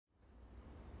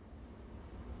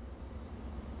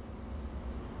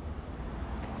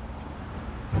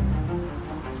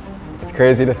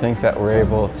crazy to think that we're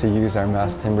able to use our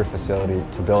mass timber facility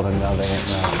to build another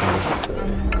mass timber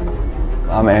facility.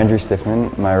 I'm Andrew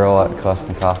Stiffman. My role at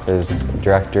Kolesnikov is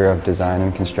Director of Design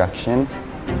and Construction.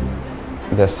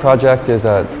 This project is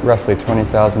a roughly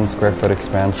 20,000 square foot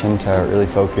expansion to really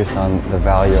focus on the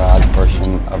value add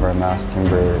portion of our mass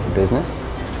timber business.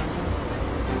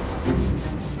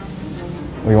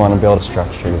 We want to build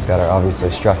structures that are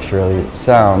obviously structurally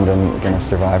sound and going to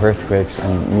survive earthquakes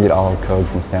and meet all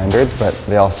codes and standards, but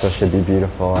they also should be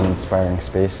beautiful and inspiring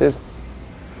spaces.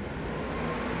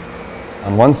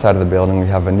 On one side of the building, we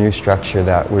have a new structure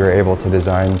that we were able to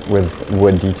design with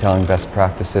wood detailing best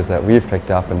practices that we've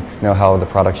picked up and know how the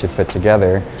product should fit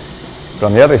together. But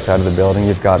on the other side of the building,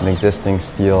 you've got an existing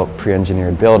steel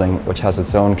pre-engineered building which has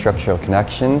its own structural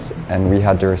connections, and we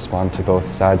had to respond to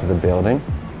both sides of the building.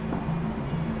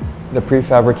 The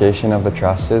prefabrication of the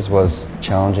trusses was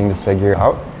challenging to figure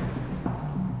out.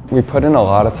 We put in a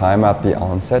lot of time at the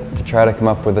onset to try to come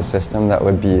up with a system that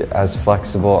would be as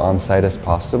flexible on site as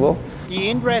possible. The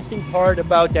interesting part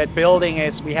about that building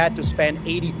is we had to spend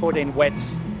 80 foot in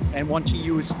widths and want to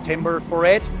use timber for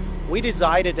it. We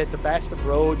decided that the best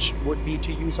approach would be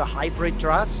to use a hybrid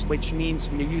truss, which means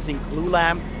we're using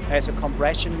glulam as a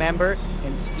compression member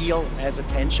and steel as a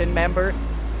tension member.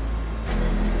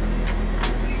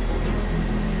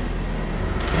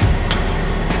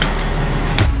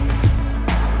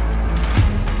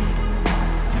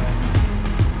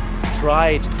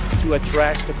 Tried to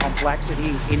address the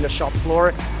complexity in the shop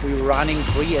floor. We were running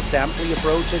 3 assembly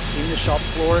approaches in the shop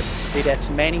floor, did as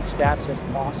many steps as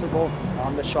possible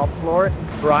on the shop floor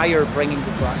prior bringing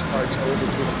the truss parts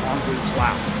over to the concrete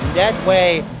slab. In that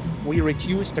way, we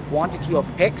reduced the quantity of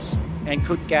picks and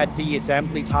could get the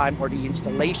assembly time or the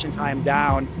installation time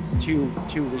down to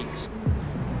 2 weeks.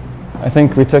 I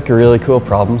think we took a really cool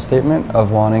problem statement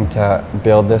of wanting to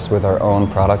build this with our own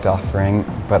product offering,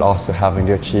 but also having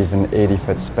to achieve an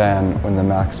 80-foot span when the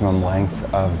maximum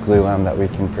length of glulam that we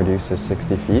can produce is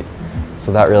 60 feet.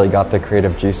 So that really got the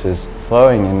creative juices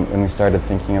flowing, and when we started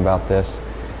thinking about this,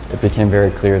 it became very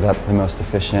clear that the most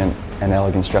efficient and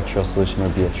elegant structural solution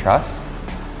would be a truss.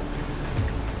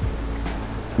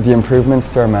 The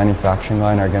improvements to our manufacturing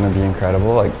line are going to be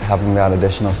incredible. Like having that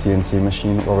additional CNC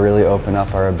machine will really open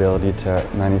up our ability to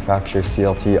manufacture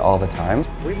CLT all the time.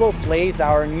 We will place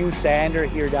our new sander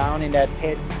here down in that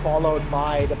pit, followed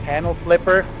by the panel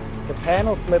flipper. The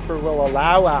panel flipper will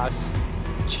allow us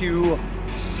to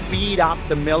speed up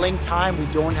the milling time.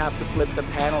 We don't have to flip the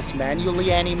panels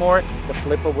manually anymore. The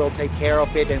flipper will take care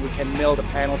of it, and we can mill the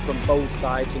panel from both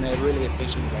sides in a really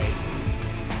efficient way.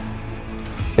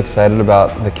 Excited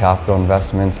about the capital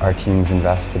investments our team's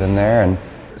invested in there, and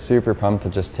super pumped to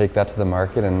just take that to the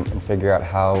market and figure out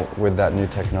how, with that new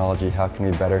technology, how can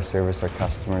we better service our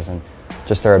customers and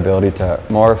just our ability to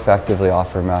more effectively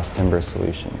offer mass timber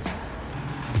solutions.